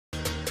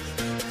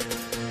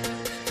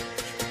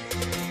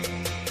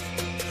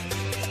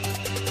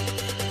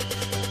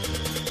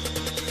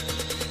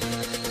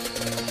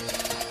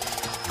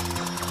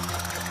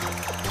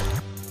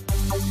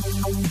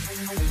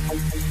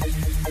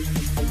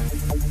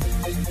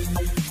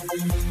Yeah,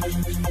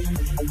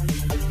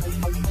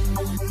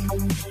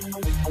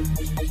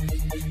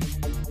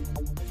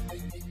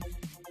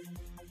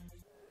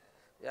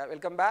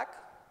 welcome back.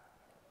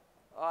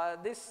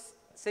 This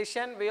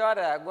session we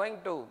are going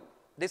to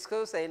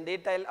discuss in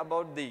detail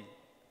about the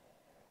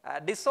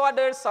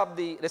disorders of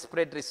the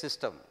respiratory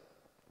system.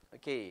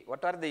 Okay,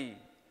 what are the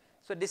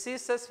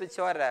diseases which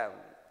are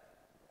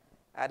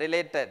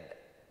related,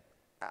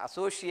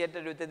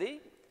 associated with the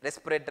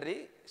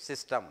respiratory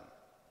system,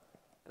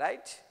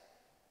 right?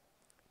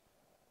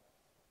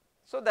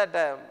 So that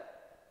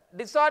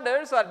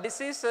disorders or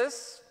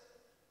diseases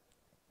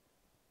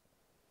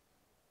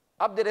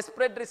of the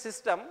respiratory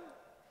system,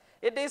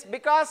 it is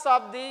because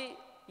of the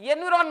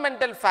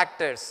environmental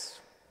factors,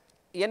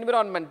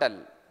 environmental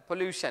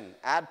pollution,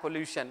 air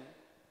pollution,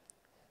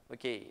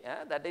 okay,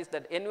 that is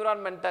that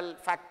environmental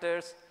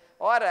factors,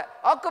 or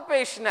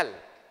occupational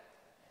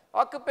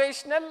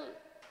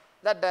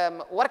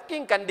that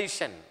working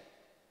condition,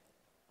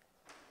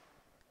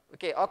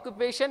 okay,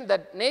 occupation,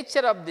 that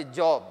nature of the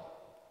job,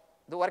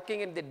 the working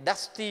in the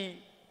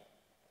dusty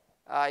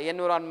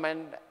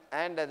environment,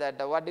 and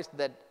that what is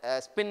that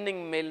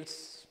spinning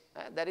mills,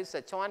 there is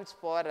a chance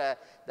for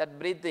that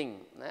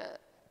breathing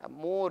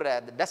more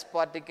the dust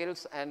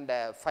particles and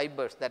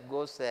fibers that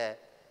goes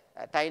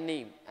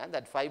tiny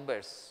that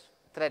fibers,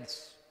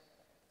 threads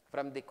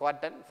from the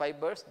cotton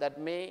fibers that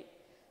may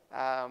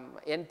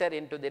enter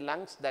into the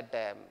lungs,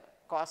 that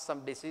cause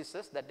some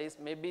diseases, that is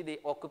maybe the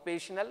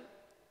occupational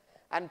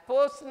and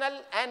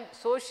personal and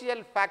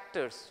social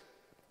factors,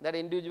 that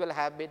individual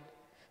habit,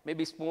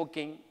 maybe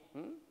smoking,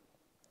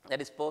 that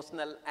is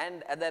personal,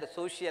 and other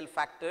social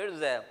factors.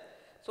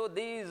 So,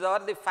 these are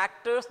the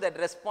factors that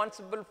are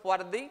responsible for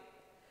the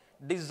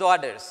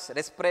disorders,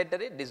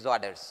 respiratory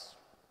disorders.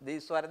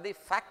 These are the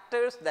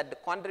factors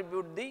that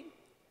contribute the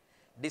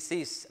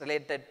disease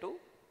related to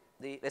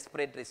the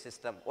respiratory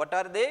system. What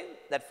are they?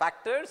 That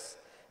factors: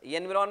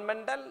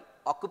 environmental,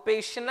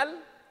 occupational,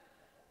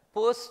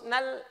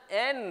 personal,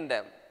 and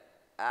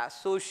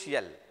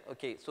social,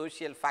 okay,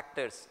 social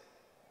factors.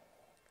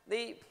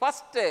 The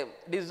first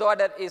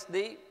disorder is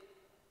the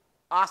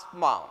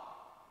asthma,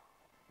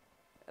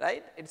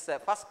 right? Its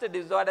first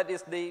disorder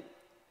is the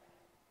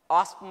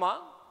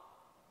asthma.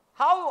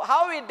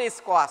 How it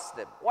is caused?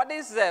 What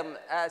is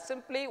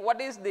simply what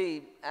is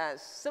the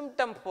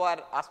symptom for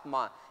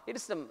asthma? It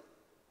is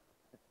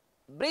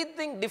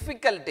breathing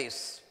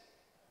difficulties,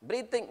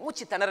 breathing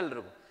மூச்சு திணறல்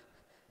இருக்கும்.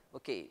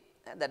 Okay,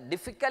 the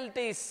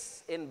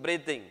difficulties in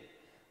breathing,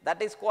 that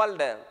is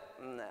called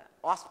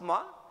asthma.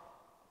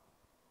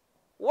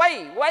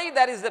 Why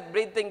there is a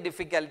breathing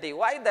difficulty?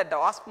 Why that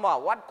asthma?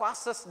 What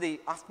causes the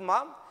asthma?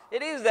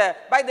 It is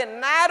by the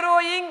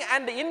narrowing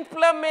and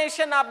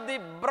inflammation of the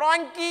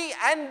bronchi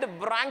and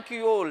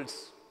bronchioles.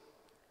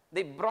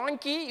 The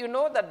bronchi, you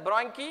know that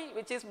bronchi,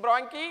 which is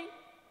bronchi?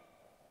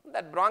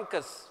 That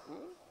bronchus.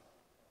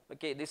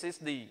 Okay, this is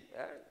the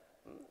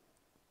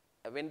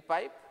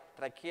windpipe,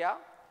 trachea,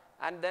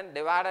 and then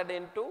divided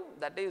into,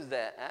 that is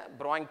the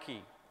bronchi.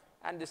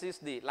 And this is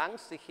the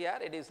lungs, here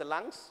it is the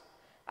lungs.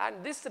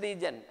 And this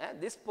region,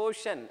 this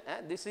portion,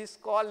 this is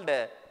called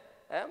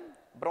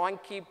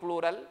bronchi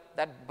plural,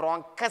 that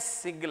bronchus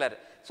singular.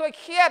 So,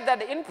 here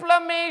that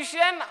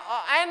inflammation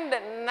and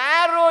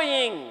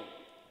narrowing,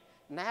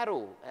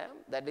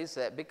 that is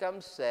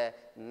becomes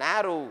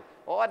narrow,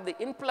 or the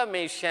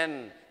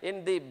inflammation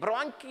in the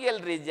bronchial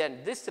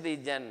region, this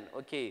region,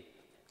 okay.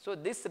 So,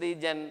 this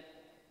region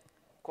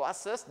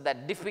causes the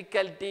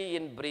difficulty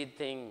in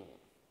breathing,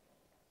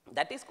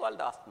 that is called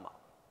asthma.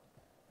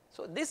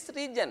 So, this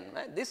region,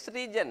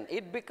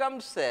 it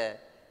becomes,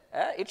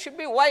 it should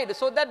be wide,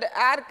 so that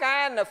air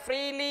can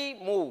freely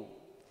move.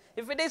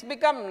 If it is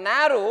become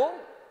narrow,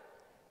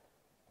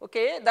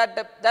 okay, that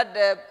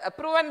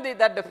prevent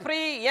the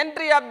free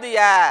entry of the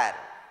air,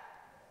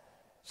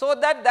 so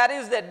that there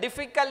is a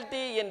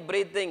difficulty in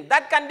breathing.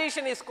 That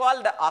condition is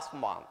called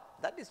asthma.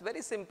 That is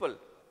very simple.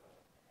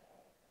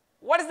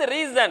 What is the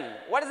reason?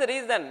 What is the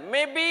reason?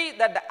 Maybe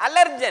that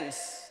allergen.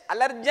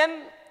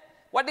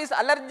 What is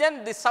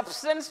allergen? The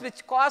substance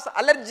which cause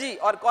allergy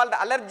are called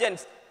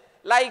allergens,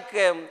 like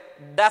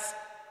dust,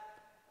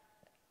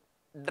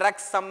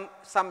 drugs,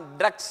 some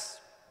drugs,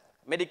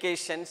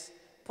 medications,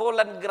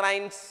 pollen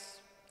grains,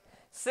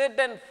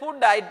 certain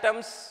food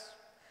items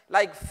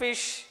like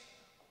fish,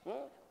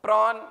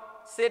 prawn,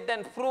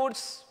 certain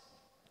fruits.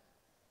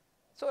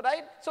 So,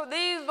 right. So,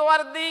 these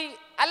are the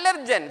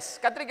allergens.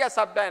 கத்திரிக்காய்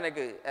சாப்பிட்டா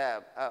எனக்கு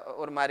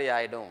ஒரு மாதிரி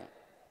ஆயிடும்.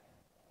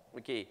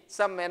 Okay,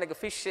 some எனக்கு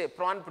fish,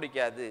 prawn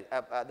பிடிக்காது,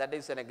 that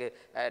is எனக்கு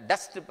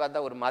dust பார்த்தா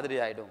ஒரு மாதிரி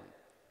ஆயிடும்.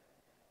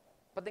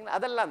 பார்த்தீங்களா,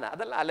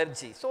 அதெல்லாம்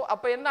அலர்ஜி. ஸோ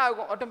அப்போ என்ன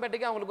ஆகும்,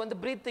 ஆட்டோமேட்டிக்காக அவங்களுக்கு வந்து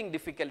breathing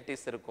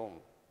difficulties இருக்கும்.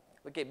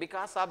 Okay,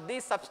 because of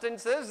these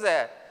substances,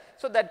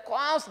 so that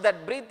cause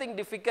that breathing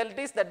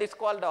difficulties, that is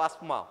called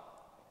asthma.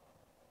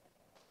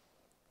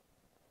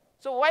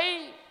 So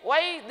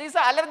why these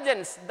are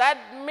allergens that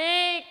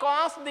may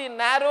cause the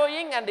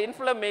narrowing and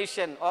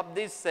inflammation of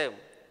this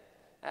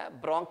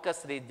bronchus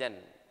region,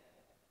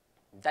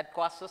 that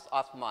causes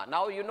asthma.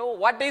 Now you know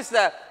what is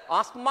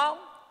asthma.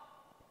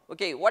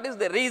 Okay, what is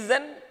the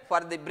reason for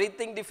the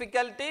breathing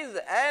difficulties,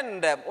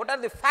 and what are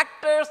the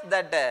factors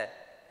that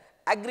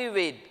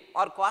aggravate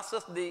or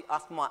causes the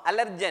asthma?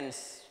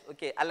 Allergens,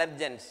 okay,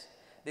 allergens.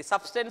 The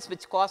substance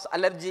which cause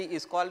allergy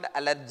is called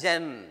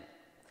allergen.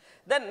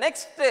 The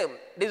next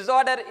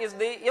disorder is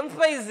the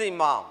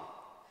emphysema.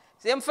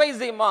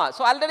 Emphysema.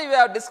 So, already we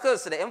have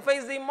discussed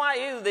emphysema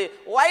is the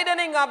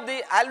widening of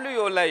the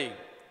alveoli.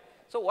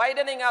 So,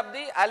 widening of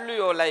the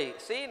alveoli.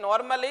 See,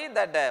 normally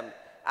that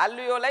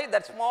alveoli,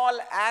 that small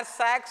air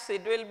sacs,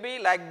 it will be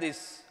like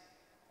this.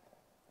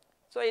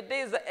 So, it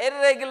is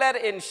irregular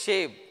in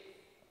shape.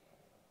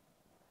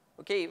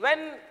 Okay,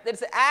 when there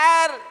is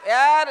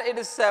air it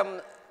is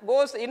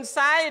goes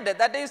inside,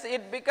 that is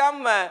it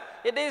become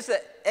it is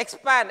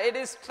expand, it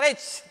is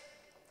stretch.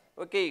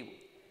 Okay,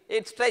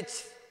 it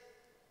stretch.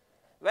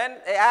 When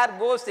air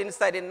goes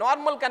inside, in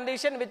normal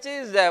condition which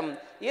is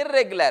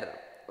irregular,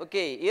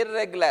 okay,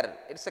 irregular,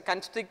 it is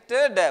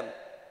constricted.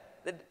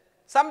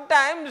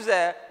 Sometimes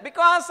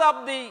because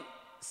of the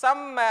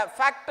some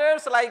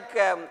factors like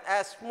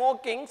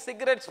smoking,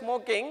 cigarette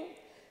smoking,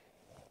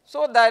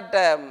 so that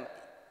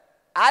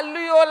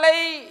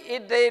alveoli,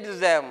 it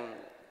is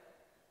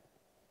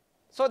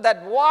so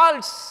that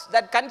walls,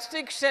 that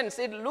constrictions,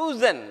 it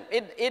loosen,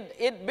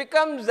 it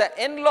becomes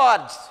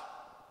enlarged.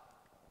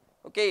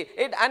 Okay,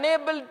 it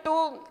unable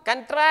to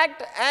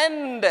contract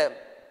and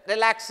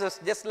relaxes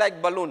just like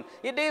balloon.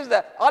 It is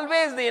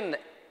always in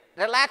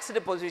relaxed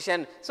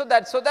position, so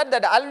that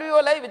that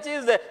alveoli which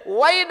is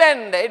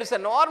widened, it is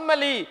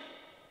normally,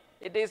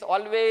 it is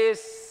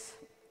always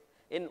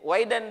in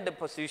widened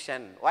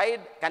position,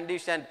 wide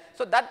condition.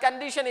 So, that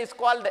condition is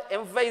called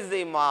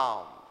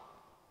emphysema.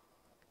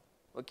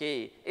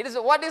 Okay, it is,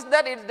 what is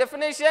that? Its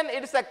definition,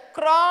 it is a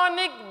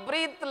chronic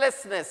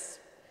breathlessness.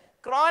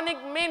 Chronic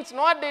means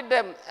not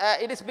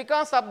it is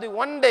because of the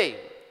one day,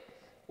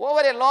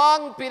 over a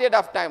long period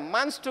of time,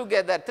 months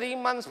together, 3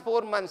 months,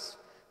 4 months,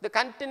 the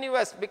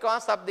continuous,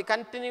 because of the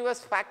continuous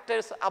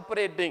factors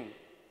operating.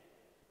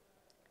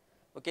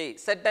 Okay,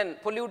 certain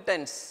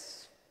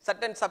pollutants,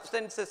 certain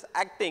substances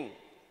acting.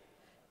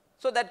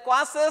 So, that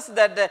causes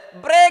that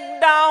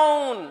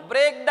breakdown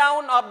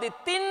of the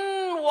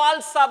thin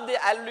walls of the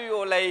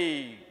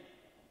alveoli.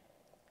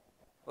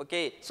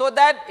 Okay, so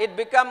that it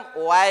become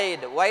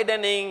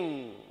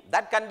widening.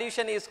 That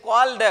condition is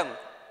called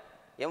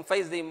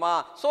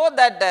emphysema. So,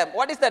 that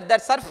what is that?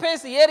 That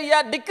surface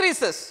area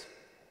decreases.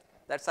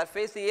 That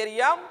surface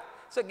area,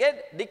 so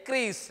get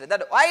decreased,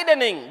 that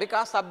widening,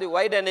 because of the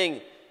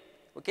widening.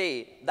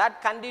 Okay,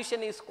 that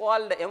condition is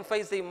called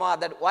emphysema,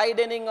 that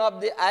widening of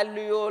the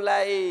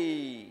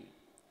alveoli.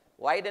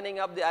 Widening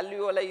of the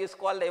alveoli is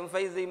called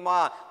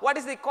emphysema. What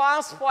is the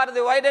cause for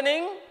the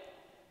widening?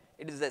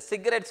 It is the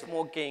cigarette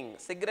smoking.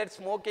 Cigarette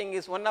smoking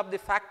is one of the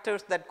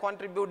factors that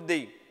contribute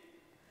the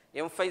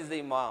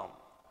emphysema,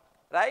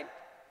 right?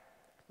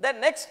 The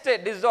next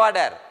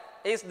disorder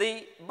is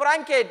the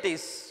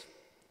bronchitis.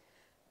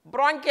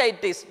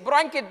 Bronchitis,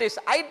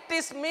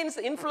 itis means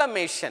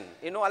inflammation,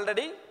 you know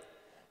already.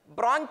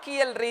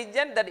 Bronchial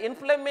region, that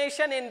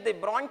inflammation in the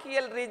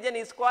bronchial region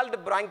is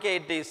called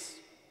bronchitis.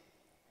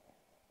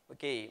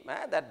 Okay,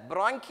 that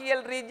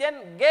bronchial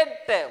region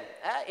get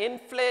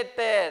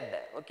inflated,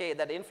 okay,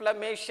 that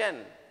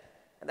inflammation,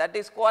 that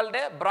is called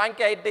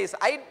bronchitis.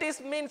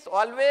 Itis means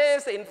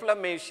always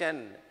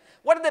inflammation.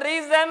 What is the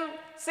reason?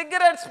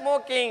 Cigarette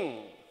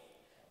smoking.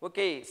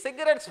 Okay,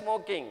 cigarette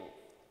smoking.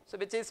 So,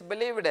 which is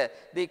believed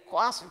the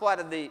cause for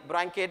the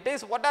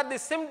bronchitis. What are the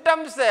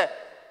symptoms?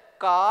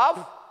 Cough,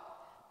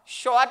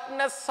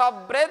 shortness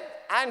of breath,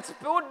 and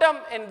sputum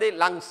in the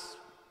lungs.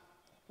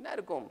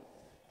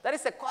 There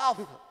is a cough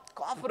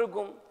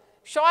irukum,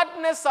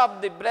 shortness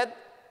of the breath.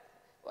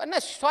 What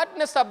is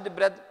shortness of the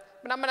breath?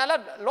 நம்ம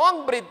நல்லா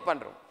long breathe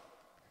பண்றோம்,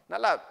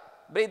 நல்லா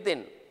breathe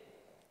in,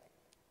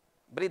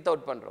 breathe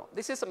out பண்றோம்.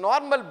 This is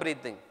normal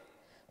breathing.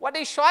 What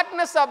is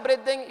shortness of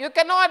breathing? You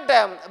cannot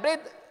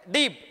breathe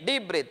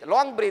deep breath,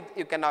 long breath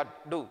you cannot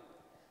do.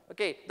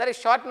 Okay, there is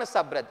shortness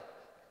of breath.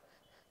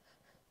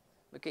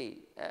 Okay,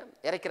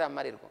 இறைக்கிற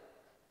மாதிரி இருக்கும்.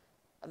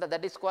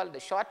 That is called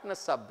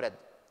shortness of breath.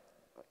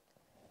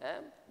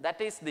 That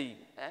is the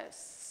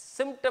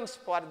symptoms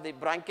for the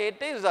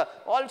bronchitis.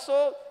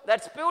 Also, that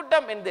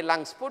sputum in the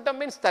lungs. Sputum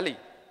means tali.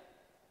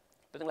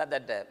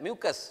 That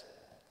mucus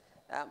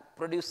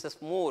produces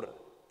more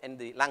in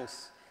the lungs.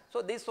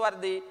 So, these were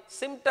the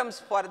symptoms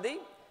for the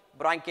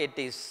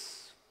bronchitis.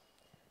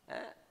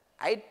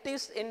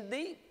 Itis in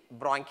the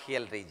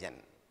bronchial region,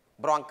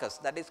 bronchus,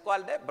 that is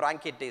called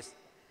bronchitis.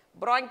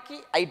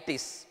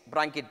 Bronchitis.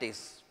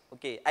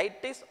 Okay,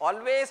 itis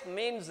always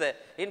means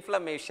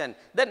inflammation.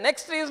 The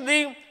next is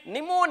the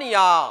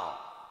pneumonia.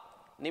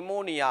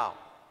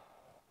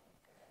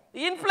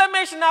 The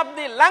inflammation of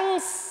the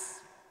lungs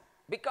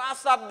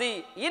because of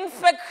the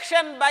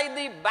infection by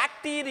the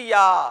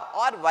bacteria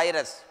or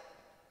virus.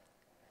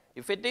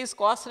 If it is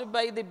caused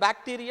by the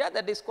bacteria,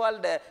 that is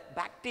called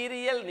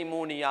bacterial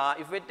pneumonia.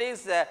 If it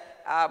is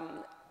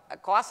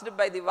caused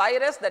by the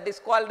virus, that is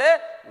called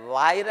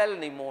viral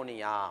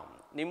pneumonia.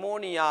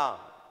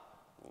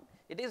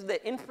 It is the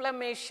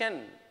inflammation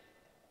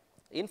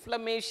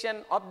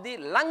of the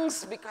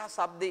lungs because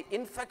of the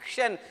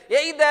infection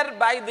either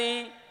by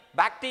the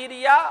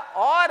bacteria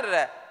or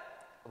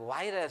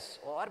virus,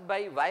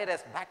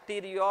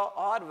 bacteria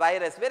or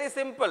virus. Very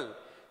simple.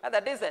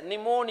 That is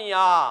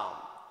pneumonia.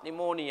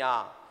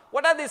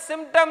 What are the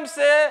symptoms?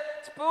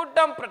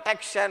 Sputum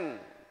protection.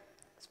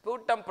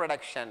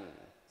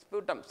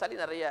 Sputum sali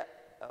nariya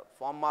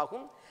form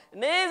agum.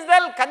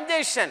 Nasal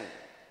congestion.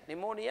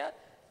 Pneumonia,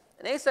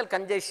 nasal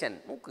congestion.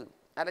 Mooku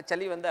ara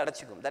chali vanda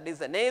adachikkum. That is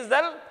the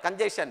nasal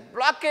congestion.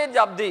 Blockage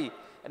of the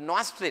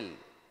nostril.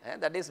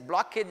 That is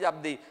blockage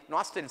of the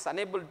nostrils,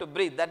 unable to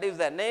breathe. That is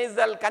the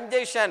nasal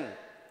congestion.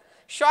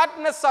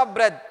 Shortness of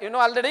breath. You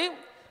know already.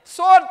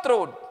 Sore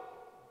throat.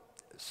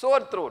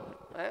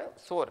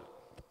 Sore.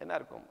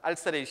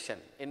 Ulceration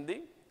in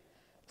the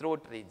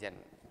throat region.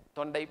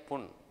 Tondai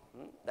pun.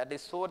 That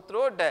is sore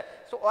throat.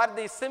 So are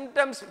the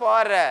symptoms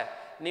for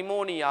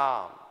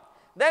pneumonia.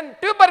 Then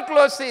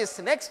tuberculosis,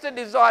 next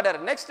disorder,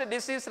 next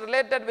disease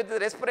related with the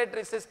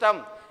respiratory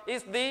system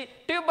is the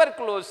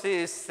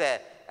tuberculosis.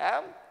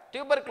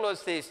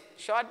 Tuberculosis,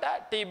 short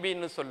TB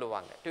nu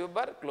solluvanga.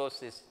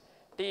 Tuberculosis,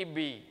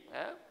 TB,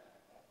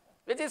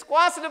 which is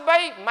caused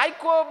by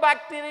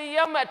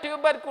Mycobacterium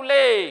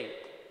tuberculosis.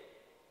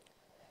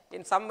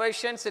 In some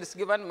versions it is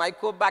given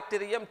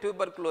Mycobacterium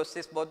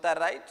tuberculosis, both are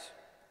right.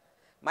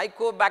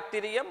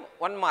 Mycobacterium,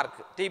 1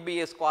 mark,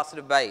 TB is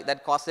caused by,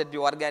 that caused the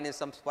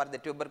organisms for the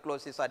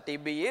tuberculosis or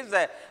TB is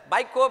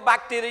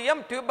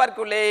Mycobacterium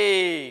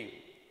tuberculosis.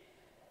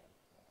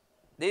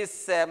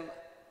 This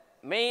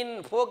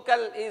main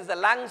focal is the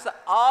lungs,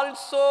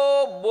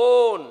 also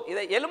bone.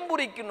 This is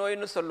elumburiku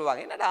noynu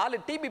solluvaanga. Enna all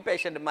TB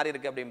patient mari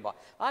irukku appdimba.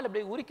 All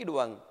appadi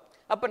urikiduvanga.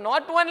 Appo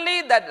not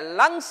only that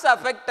lungs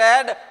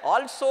affected,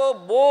 also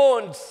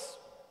bones.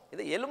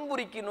 இது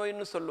எலும்புரிக்கி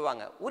நோய்னு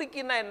சொல்லுவாங்க.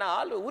 உரிக்கினா என்ன?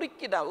 ஆள்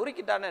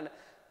உரிக்கிட்டானே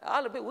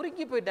ஆள் போய்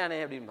உரிக்கி போயிட்டானே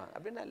அப்படின்பா.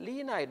 அப்படின்னா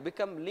lean ஆயிட்,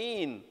 become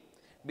lean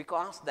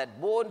because that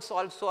bones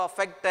also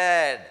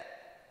affected.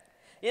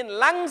 In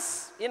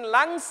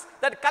lungs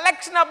that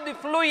collection of the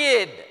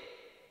fluid.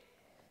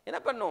 என்ன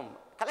பண்ணும்?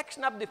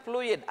 collection of the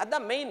fluid.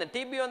 அதான் மெயின்.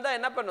 TB வந்தா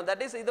என்ன பண்ணும்?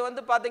 that is இது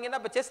வந்து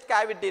பாத்தீங்கன்னா இப்ப chest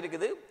cavity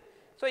இருக்குது.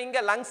 so இங்க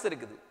lungs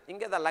இருக்குது.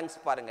 இங்க தான் lungs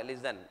பாருங்க,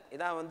 listen.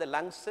 இதான் வந்து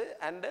lungs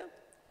and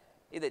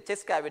இது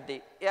chest cavity.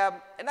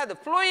 The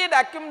fluid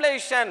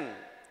accumulation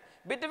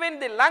between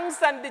the lungs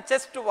and the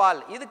chest wall.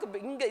 இதுக்கு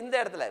இங்க இந்த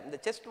இடத்துல இந்த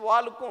chest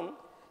wallக்கும்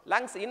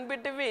lungs in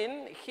between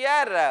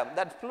here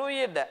that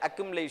fluid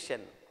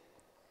accumulation.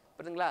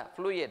 புரியுதுங்களா?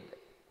 fluid.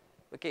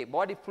 Okay,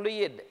 body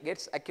fluid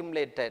gets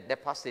accumulated,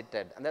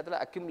 deposited. அந்த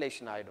இடத்துல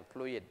accumulation ஆயிடும்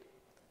fluid.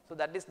 So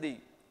that is the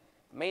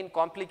main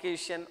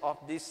complication of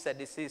this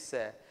disease,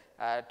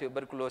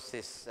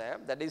 tuberculosis.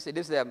 That is, it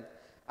is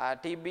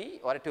TB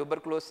or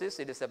tuberculosis.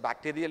 It is a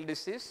bacterial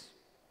disease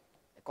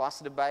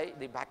caused by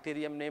the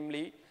bacterium,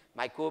 namely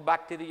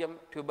Mycobacterium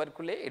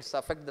tuberculosis. It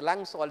affects the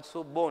lungs, also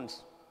bones.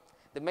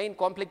 The main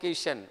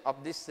complication of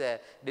this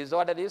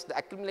disorder is the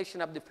accumulation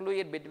of the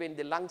fluid between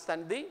the lungs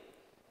and the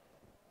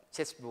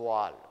chest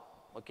wall.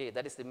 Okay,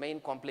 that is the main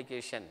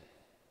complication.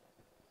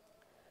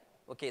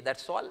 Okay,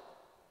 that's all.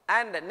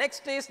 And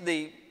next is the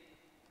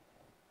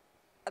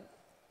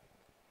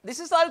this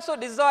is also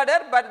disorder,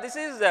 but this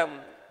is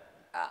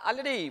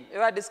already we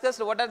have discussed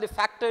what are the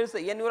factors,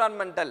 the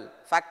environmental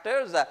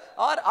factors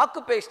or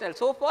occupational.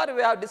 So far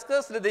we have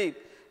discussed the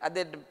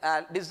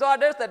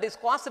disorders that is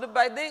caused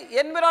by the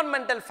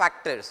environmental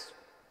factors.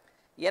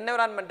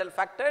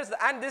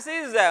 And this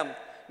is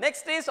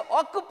next is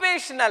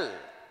occupational.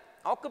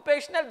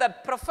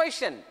 That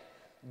profession,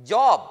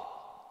 job,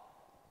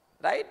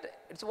 right?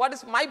 It's what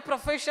is my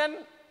profession?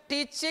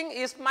 Teaching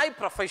is my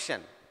profession.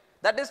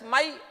 That is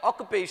my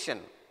occupation.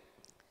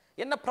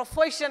 In a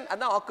profession,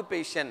 another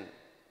occupation.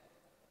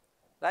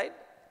 Right?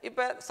 If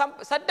some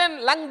certain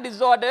lung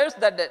disorders,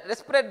 that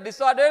respiratory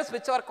disorders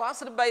which are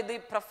caused by the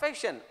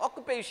profession,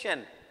 occupation,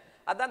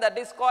 that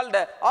is called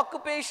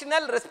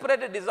occupational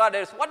respiratory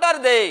disorders. What are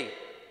they?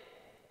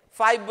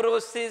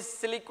 Fibrosis,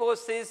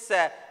 silicosis,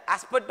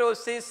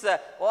 asbestosis,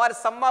 or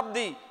some of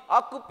the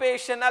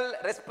occupational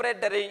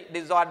respiratory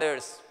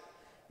disorders.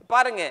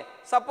 Paranga,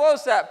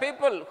 suppose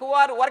people who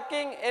are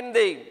working in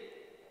the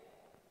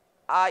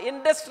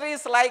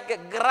industries like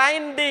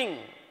grinding,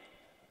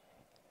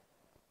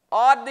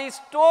 or the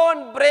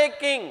stone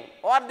breaking,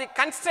 or the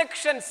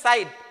construction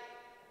site,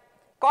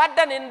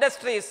 cotton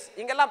industries,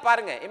 ingella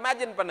parunga,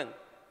 imagine pannunga.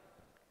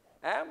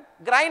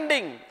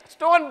 Grinding,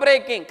 stone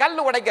breaking,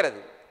 kallu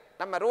odaikirathu.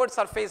 Nama road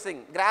surfacing,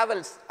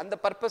 gravels, and the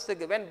purpose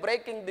when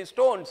breaking the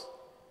stones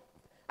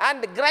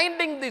and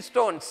grinding the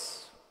stones.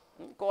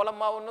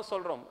 Kolamavunu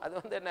solrom. Adu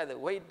vandu enna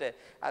weight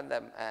and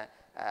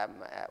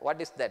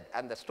what is that?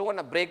 And the stone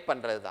break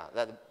pandrathu dhaan.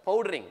 That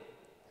powdering,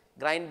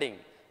 grinding.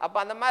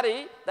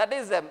 That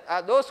is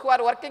those who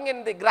are working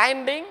in the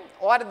grinding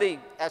or the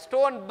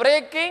stone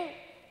breaking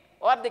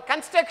or the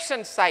construction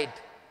site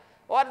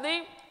or the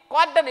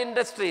cotton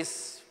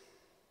industries.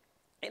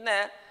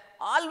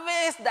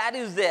 Always there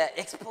is the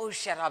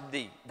exposure of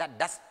the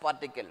dust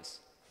particles.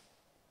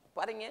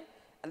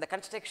 and the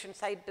construction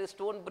site,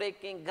 stone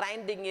breaking,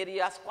 grinding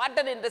areas,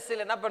 cotton industry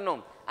enna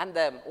pannum, and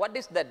the what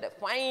is that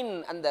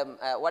fine and the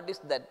what is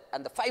that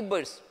and the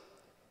fibers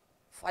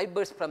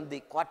from the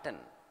cotton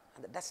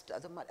and the dust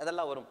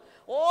adella varum,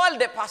 all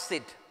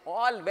deposit,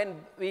 all when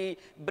we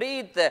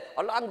breathe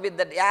along with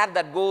the air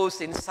that goes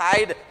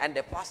inside and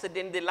deposit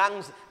in the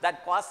lungs,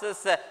 that causes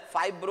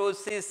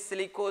fibrosis,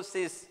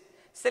 silicosis,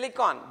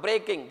 silicon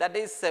breaking, that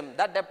is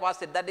that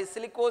deposit, that is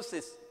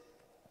silicosis,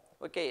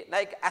 okay,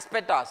 like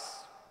asbestos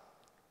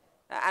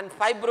and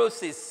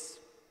fibrosis,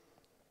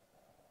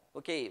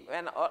 okay,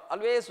 when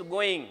always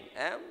going,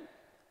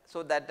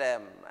 so that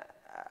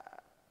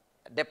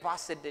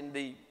deposit in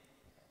the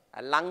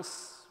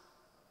lungs,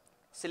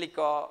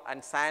 silica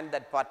and sand,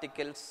 that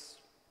particles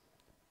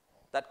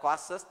that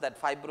causes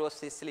that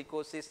fibrosis,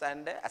 silicosis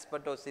and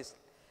asbestosis,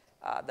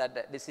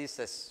 that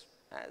diseases.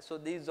 So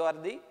these are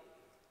the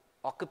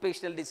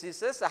occupational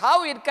diseases.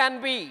 How it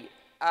can be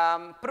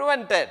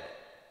prevented?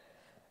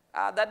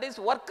 That is,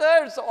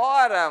 workers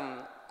are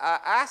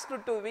asked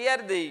to wear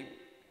the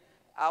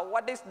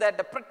what is that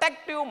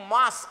protective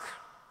mask.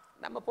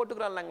 நம்ம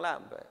போட்டுக்கிறோம் இல்லைங்களா,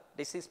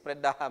 disease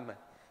spread ஆகாம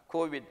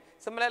COVID.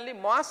 Similarly,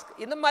 mask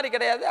இந்த மாதிரி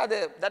கிடையாது, அது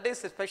that is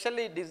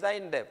specially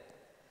designed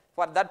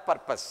for that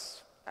purpose,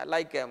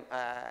 like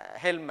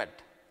helmet.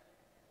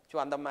 So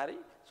அந்த மாதிரி,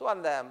 so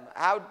அந்த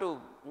have to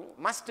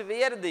must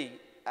wear the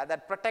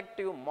that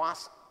protective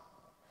mask,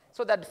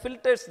 so that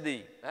filters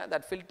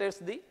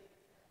the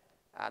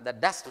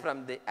dust from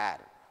the air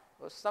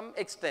to some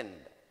extent,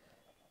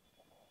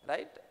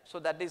 right? So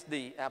that is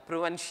the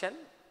prevention.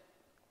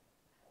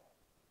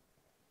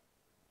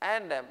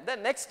 And the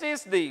next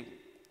is the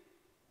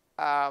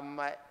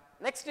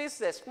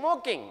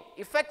smoking,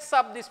 effects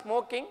of the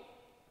smoking,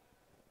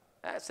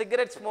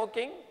 cigarette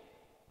smoking.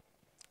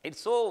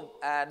 It's so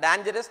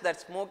dangerous that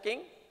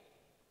smoking,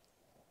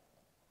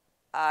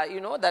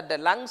 you know, that the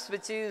lungs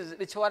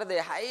which are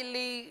the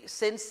highly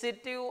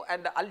sensitive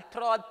and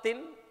ultra thin,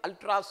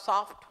 ultra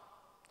soft,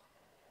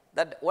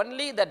 that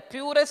only that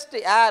purest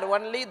air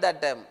only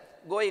that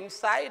go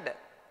inside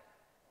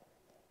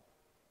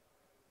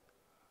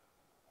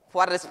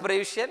for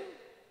respiration.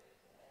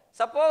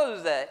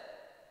 Suppose that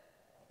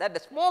the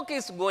smoke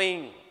is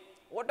going,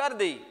 what are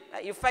the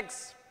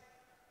effects?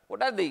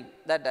 What are the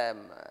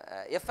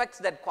effects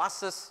that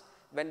causes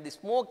when the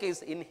smoke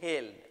is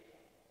inhaled,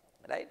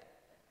 right?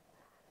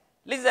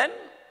 Listen,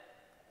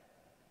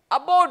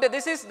 about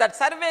this is that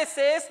survey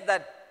says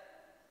that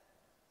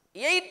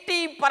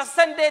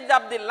 80%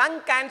 of the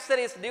lung cancer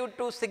is due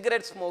to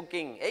cigarette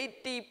smoking.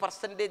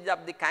 80%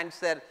 of the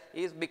cancer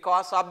is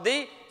because of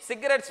the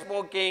cigarette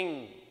smoking.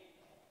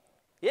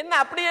 என்ன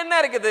அப்படி என்ன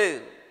இருக்குது?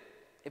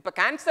 இப்ப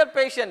cancer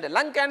patient,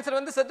 lung cancer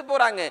வந்து செத்து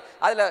போறாங்க,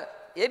 அதுல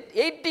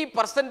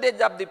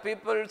 80% of the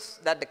people's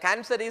that the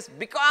cancer is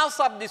because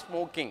of the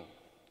smoking.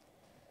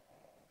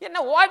 என்ன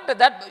what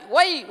that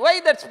why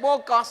that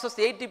smoke causes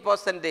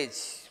 80%?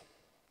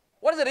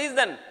 What is the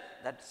reason?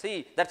 That see,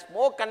 that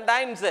smoke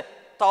contains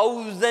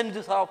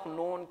thousands of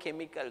known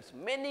chemicals,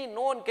 many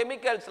known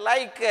chemicals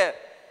like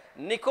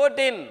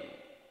nicotine,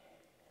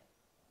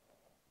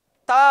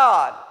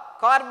 tar,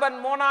 carbon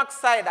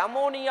monoxide,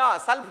 ammonia,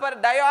 sulfur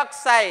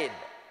dioxide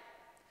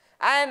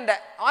and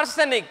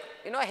arsenic,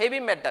 you know, heavy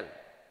metal,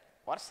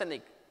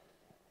 arsenic.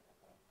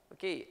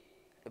 Okay,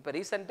 இப்போ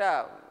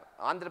ரீசெண்டாக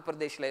ஆந்திர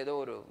பிரதேஷில் ஏதோ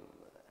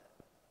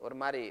ஒரு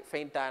மாதிரி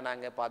faint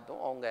ஆனாங்க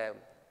பார்த்தோம். அவங்க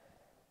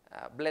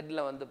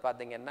பிளட்டில் வந்து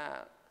பார்த்தீங்கன்னா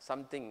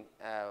சம்திங்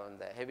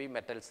இந்த ஹெவி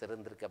மெட்டல்ஸ்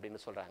இருந்திருக்கு அப்படின்னு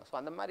சொல்கிறாங்க. ஸோ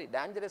அந்த மாதிரி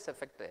dangerous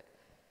effect,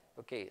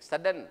 okay,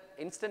 sudden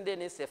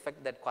instantaneous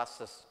effect that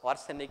causes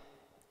arsenic,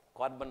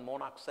 carbon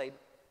monoxide,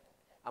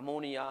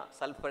 ammonia,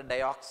 sulfur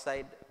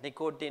dioxide,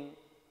 nicotine,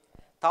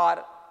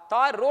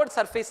 tar road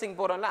surfacing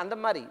போகிறோம்ல, அந்த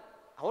மாதிரி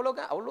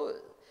அவ்வளோ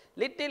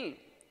லிட்டில்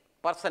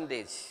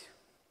பர்சன்டேஜ்,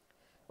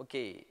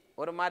 ஓகே,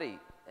 ஒரு மாதிரி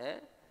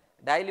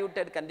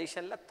டைல்யூட்டட்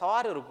கண்டிஷனில்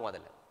தார் இருக்கும்,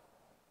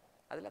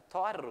 அதில்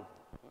தார்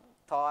இருக்கும்,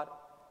 தார்,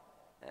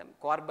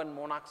 கார்பன்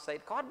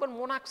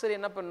மோனாக்சைடு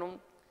என்ன பண்ணும்?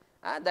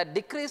 that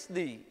decrease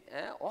the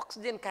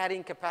oxygen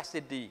carrying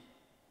capacity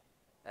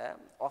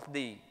of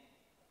the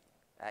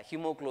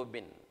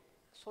hemoglobin.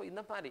 So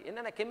இந்த மாதிரி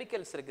என்னென்ன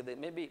கெமிக்கல்ஸ் இருக்குது,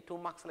 மேபி 2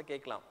 மார்க்ஸில்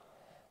கேட்கலாம்.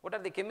 What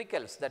are the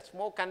chemicals? That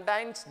smoke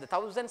contains the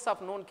thousands of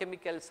known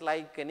chemicals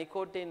like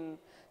nicotine,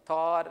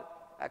 tar,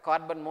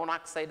 carbon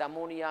monoxide,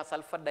 ammonia,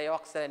 sulfur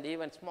dioxide and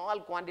even small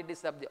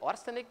quantities of the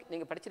arsenic.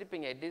 நீங்கள்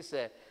படிச்சிருப்பீங்க, it is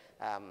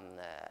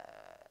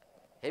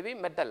heavy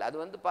metal. அது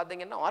வந்து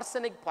பார்த்தீங்கன்னா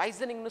arsenic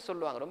poisoning-னு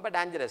சொல்லுவாங்க, ரொம்ப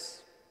dangerous.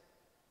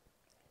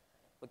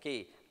 Okay,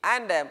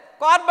 and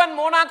carbon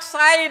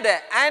monoxide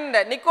and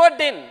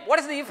nicotine. What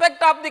is the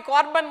effect of the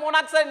carbon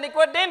monoxide and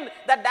nicotine?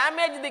 That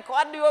damage the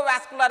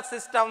cardiovascular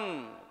system.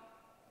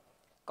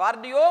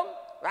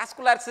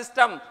 Cardiovascular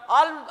system.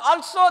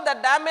 Also that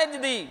damage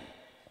the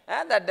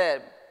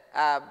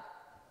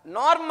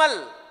normal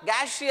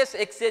gaseous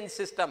exchange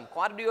system.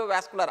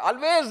 Cardiovascular.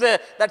 Always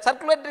that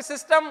circulatory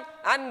system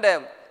and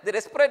the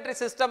respiratory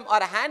system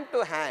are hand to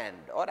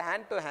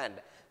hand,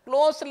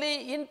 closely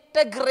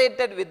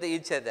integrated with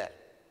each other.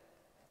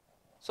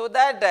 So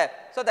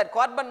that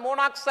carbon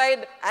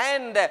monoxide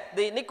and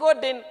the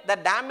nicotine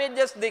that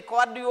damages the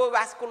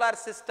cardiovascular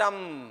system.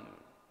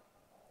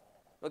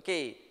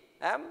 Okay,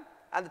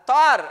 and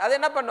Thor, அது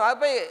என்ன பண்ணும், அது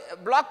போய்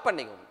block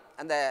பண்ணிக்கும்,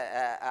 அந்த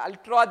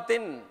ultra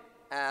thin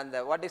and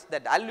what is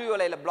that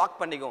alveoli block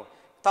பண்ணிக்கும்.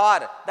 Thor,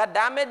 that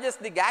damages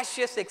the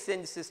gaseous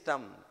exchange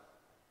system.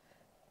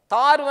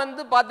 Thor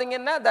வந்து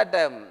பாத்தீங்கன்னா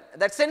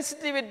that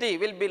sensitivity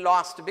will be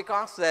lost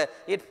because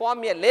it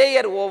form a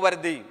layer over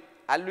the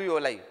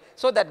alveoli.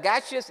 So that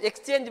gaseous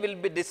exchange will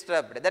be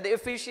disturbed, that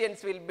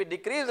efficiency will be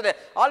decreased.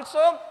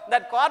 Also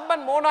that carbon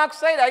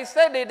monoxide, I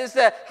said it is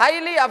a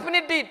highly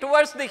affinity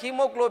towards the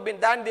hemoglobin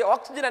than the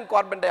oxygen and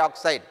carbon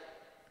dioxide.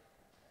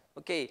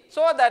 Okay,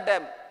 so that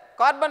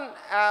carbon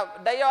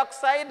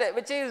dioxide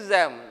which is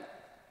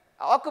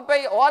occupy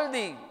all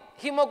the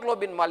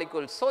hemoglobin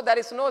molecules, so there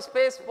is no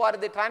space for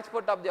the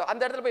transport of the,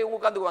 அந்த இடத்துல போய்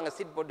உட்கார்ந்துக்குவாங்க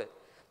seat போட்டு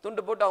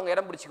துண்டு போட்டு அவங்க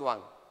இடம்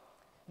பிடிச்சுக்குவாங்க,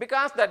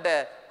 because that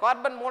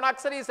carbon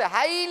monoxide is a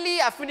highly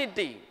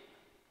affinity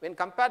when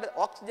compared to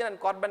oxygen and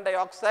carbon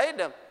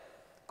dioxide.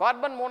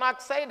 Carbon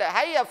monoxide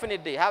high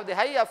affinity, have the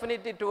high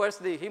affinity towards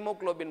the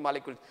hemoglobin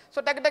molecules. So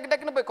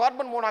டக்குன்னு போய்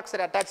carbon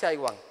monoxide attach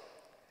ஆகிவாங்க.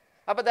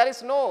 அப்போ there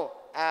is no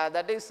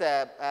that is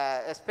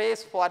a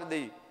space for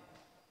the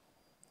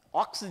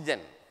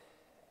oxygen.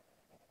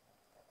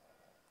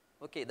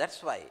 Okay, that's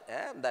why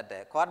that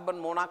carbon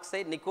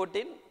monoxide,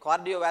 nicotine,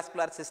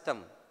 cardiovascular system.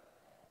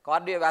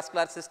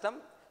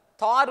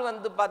 Thor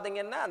வந்து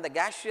பாத்தீங்கன்னா அந்த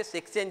gaseous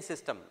exchange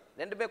system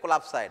ரெண்டுமே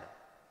collapse ஆயிடும்.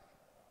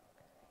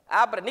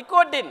 அப்புறம்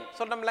nicotine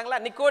சொல்றோம் இல்லங்களா,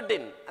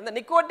 நிக்கோட்டின், அந்த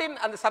நிக்கோட்டின்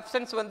அந்த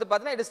சப்ஸ்டன்ஸ் வந்து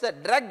பாத்தீங்கன்னா it is a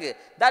drug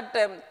that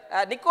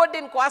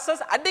nicotine causes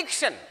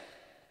addiction.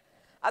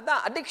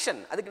 அதான் addiction,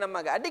 அதுக்கு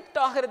நம்ம அடிக்ட்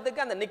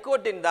ஆகிறதுக்கு அந்த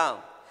நிக்கோட்டின் தான்.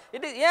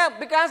 It is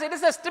because it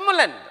is a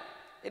stimulant.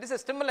 It is a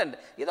stimulant.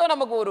 இதோ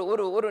நமக்கு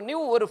ஒரு நியூ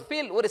ஒரு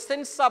ஃபீல், ஒரு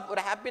சென்ஸ் ஆஃப்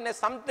ஒரு happiness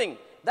something.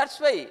 That's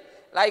why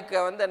like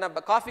வந்து நம்ம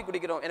காஃபி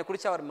குடிக்கிறோம், எனக்கு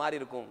குடிச்சா ஒரு மாதிரி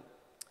இருக்கும்.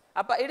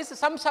 அப்போ it is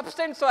some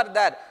substance R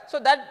there. So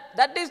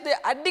that is the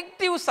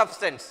addictive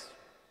substance.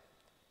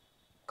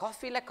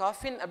 காஃபியில்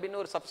caffeine அப்படின்னு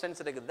ஒரு சப்ஸ்டன்ஸ்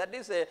இருக்குது, that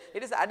is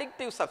it is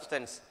addictive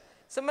substance.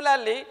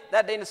 Similarly,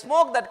 that in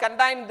smoke that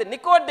contain the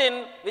nicotine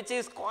which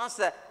is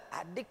cause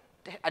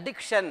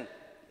addiction.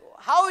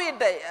 How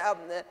it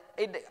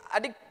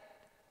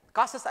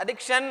causes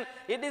addiction?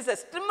 It is a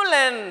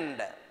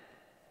stimulant.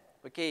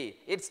 Okay,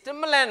 it's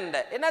stimulant.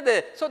 Another,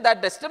 so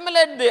that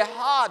stimulate the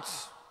heart,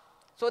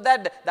 so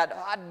that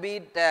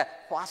heartbeat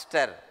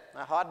faster.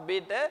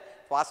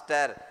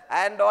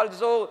 And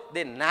also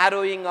the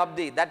narrowing of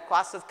the, that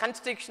causes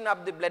constriction of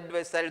the blood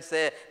vessels,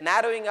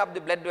 narrowing of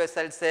the blood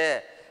vessels.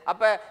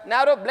 அப்ப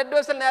narrow blood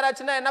vessel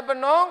நேராச்சுன்னா என்ன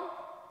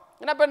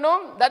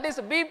பண்ணும், that is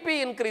BP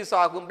increase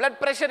ஆகும், blood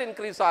pressure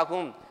increase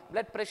ஆகும்.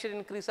 blood pressure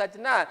increase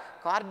ஆச்சுன்னா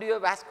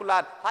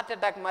cardiovascular heart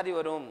attack மாதிரி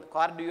வரும்.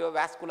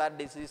 cardiovascular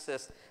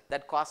diseases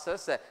that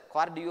causes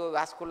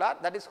cardiovascular,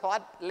 that is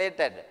heart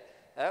related,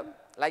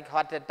 like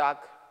heart attack,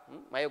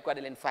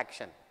 myocardial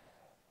infarction.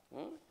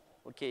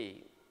 Okay,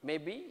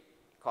 maybe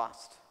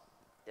caused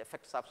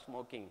effects of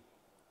smoking.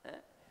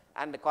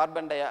 And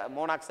carbon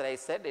monoxide, I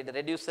said, it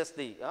reduces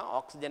the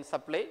oxygen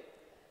supply.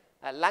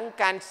 Lung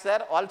cancer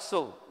also,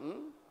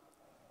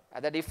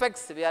 that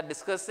effects we are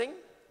discussing.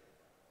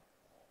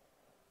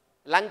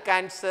 Lung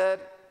cancer,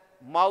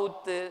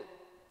 mouth,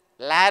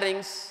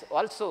 larynx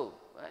also,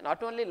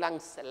 not only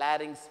lungs,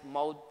 larynx,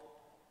 mouth,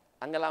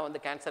 angala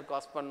vandu cancer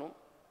cause pannum.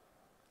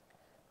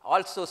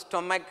 Also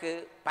stomach,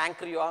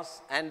 pancreas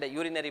and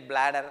urinary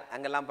bladder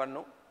angala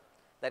pannum,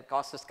 that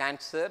causes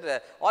cancer.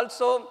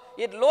 Also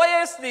it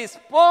lowers the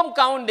sperm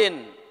count in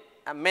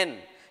men.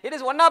 It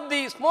is one of the,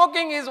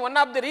 smoking is one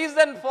of the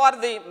reason for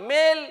the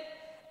male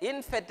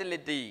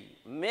infertility.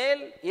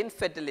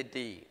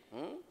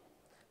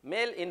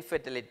 Male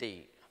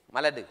infertility,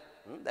 maladu,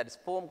 that is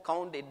sperm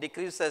count, it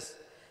decreases.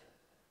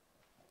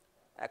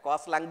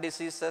 Cause lung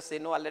diseases, you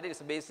know already,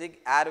 it's basic,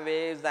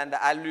 airways and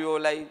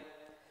alveoli.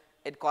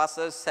 It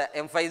causes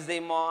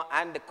emphysema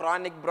and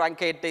chronic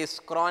bronchitis.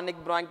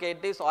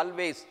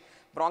 Always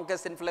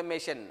bronchus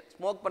inflammation.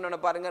 Smoke பண்ணன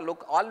பாருங்க,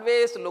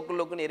 always look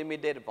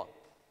இருமிட்டே இருப்பாங்க.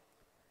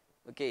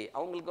 Okay,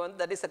 அவங்களுக்கு வந்து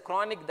that is a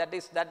chronic,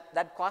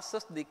 that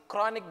causes the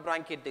chronic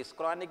bronchitis.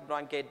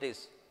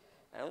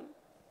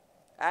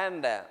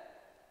 And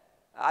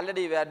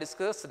already we have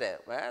discussed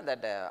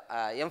that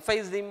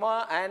emphysema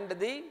and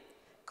the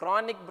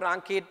chronic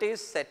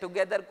bronchitis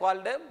together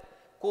called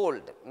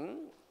cold,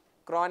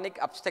 chronic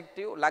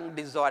obstructive lung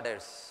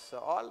disorders. So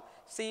all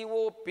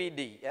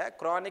COPD,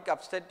 chronic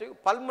obstructive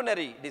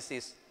pulmonary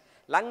disease,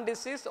 lung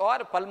disease or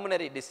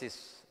pulmonary disease,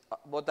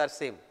 both are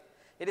same.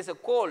 It is a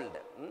cold.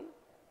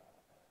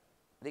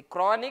 The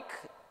chronic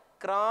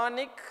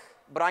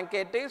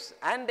bronchitis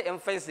and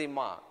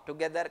emphysema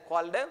together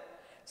called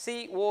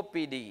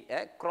COPD,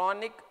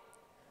 chronic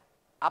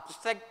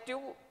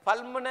obstructive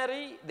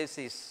pulmonary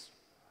disease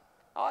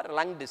or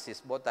lung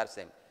disease, both are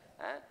same.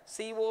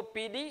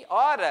 COPD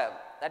or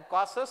that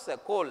causes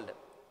cold,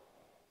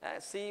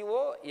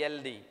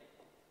 COLD,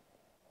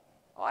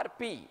 or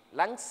P,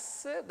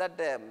 lungs, that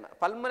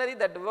pulmonary,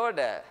 that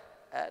word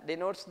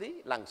denotes the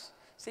lungs.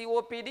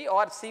 COPD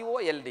or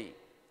COLD,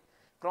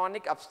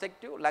 chronic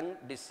obstructive lung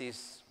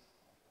disease.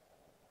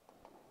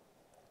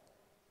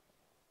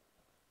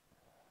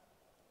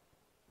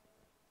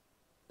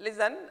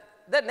 Listen,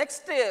 the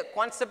next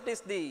concept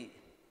is the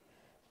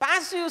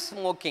passive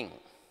smoking.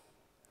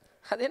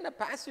 அது என்ன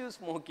passive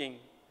smoking?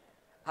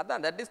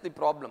 அதான், that is the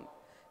problem.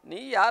 நீ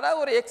யாராவது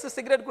ஒரு X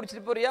cigarette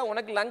குடிச்சிட்டு போறியா,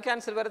 உனக்கு lung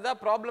cancer வருதா,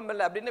 ப்ராப்ளம்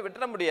இல்லை அப்படின்னு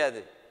விட்டுற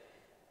முடியாது.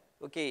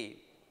 Okay,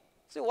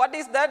 so what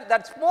is that?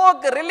 That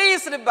smoke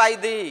released by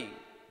the,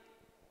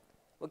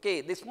 okay,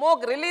 the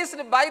smoke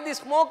released by the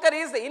smoker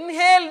is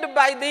inhaled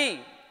by the,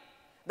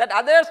 that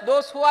others,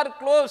 those who are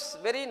close,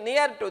 very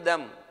near to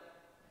them.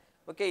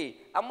 Okay,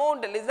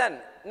 amount, listen,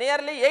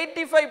 nearly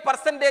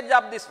 85%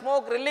 of the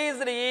smoke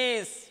released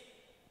is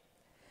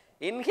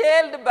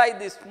inhaled by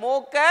the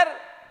smoker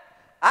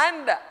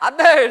and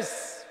others,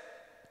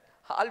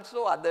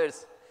 also others.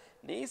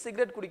 நீ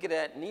cigarette குடிக்கிற,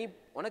 நீ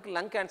உனக்கு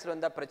lung cancer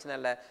வந்தால் பிரச்சனை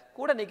இல்லை,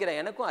 கூட நிற்கிற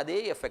எனக்கும் அதே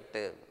effect.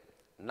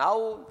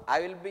 Now I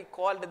will be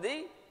called தி,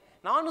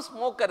 நானும்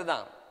ஸ்மோக்கர்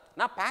தான்,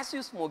 நான்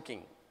பாசிவ்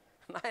ஸ்மோக்கிங்.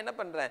 நான் என்ன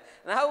பண்ணுறேன்,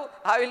 now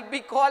I will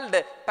be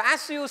called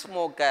passive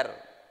smoker.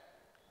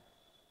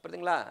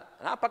 புரியுதுங்களா?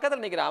 நான்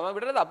பக்கத்தில் நிற்கிறேன், அவன்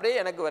விடுறது அப்படியே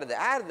எனக்கு வருது.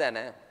 ஏர்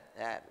தானே,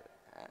 ஏர்.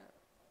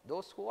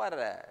 Those who are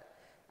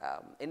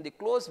in the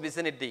close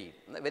vicinity,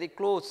 very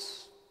close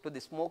to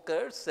the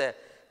smokers,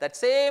 that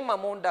same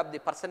amount of the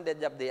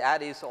percentage of the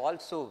air is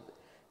also,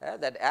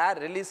 that air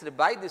released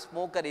by the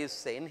smoker is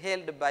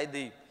inhaled by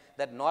the,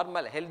 that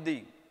normal healthy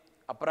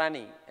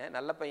அப்ராணி,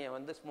 நல்ல பையன்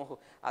வந்து smoke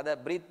அதை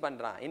breath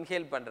பண்ணுறான்,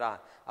 inhale பண்ணுறான்,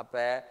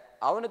 அப்போ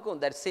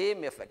அவனுக்கும் that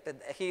same effect.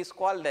 He is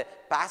called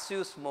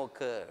passive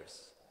smokers.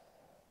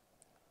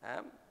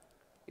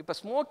 இப்போ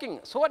smoking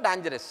so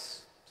dangerous,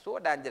 so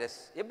dangerous.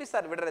 எப்படி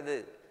சார் விடுறது?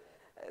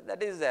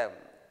 That is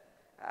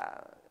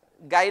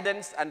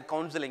guidance and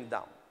counseling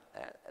down.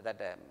 That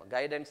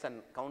guidance and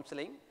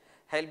counseling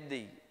help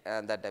the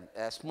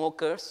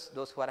smokers,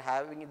 those who are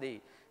having the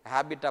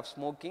habit of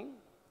smoking,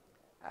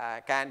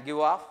 can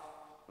give off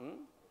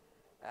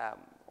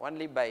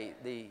only by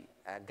the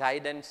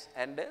guidance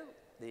and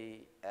the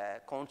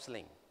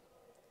counseling.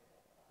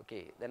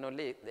 Okay, then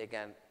only they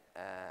can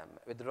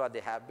withdraw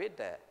the habit.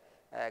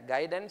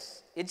 Guidance,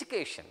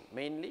 education,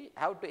 mainly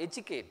how to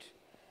educate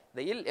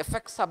the ill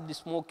effects of the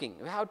smoking.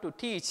 We have to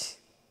teach.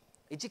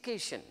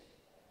 Education.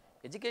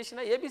 Education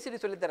ABCD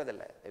சொல்லி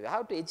தரதில்லை. We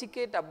have to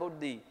educate about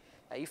the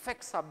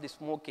effects of the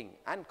smoking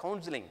and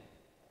counseling.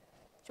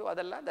 So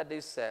அதெல்லாம் that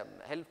is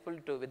helpful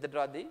to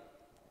withdraw the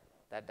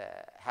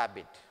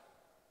habit.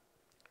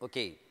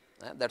 Okay,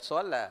 that's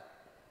all.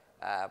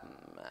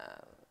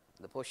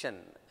 The portion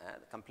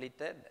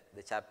completed,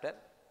 the chapter.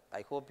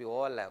 I hope you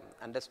all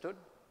understood.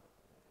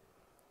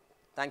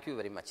 Thank you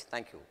very much.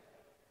 Thank you.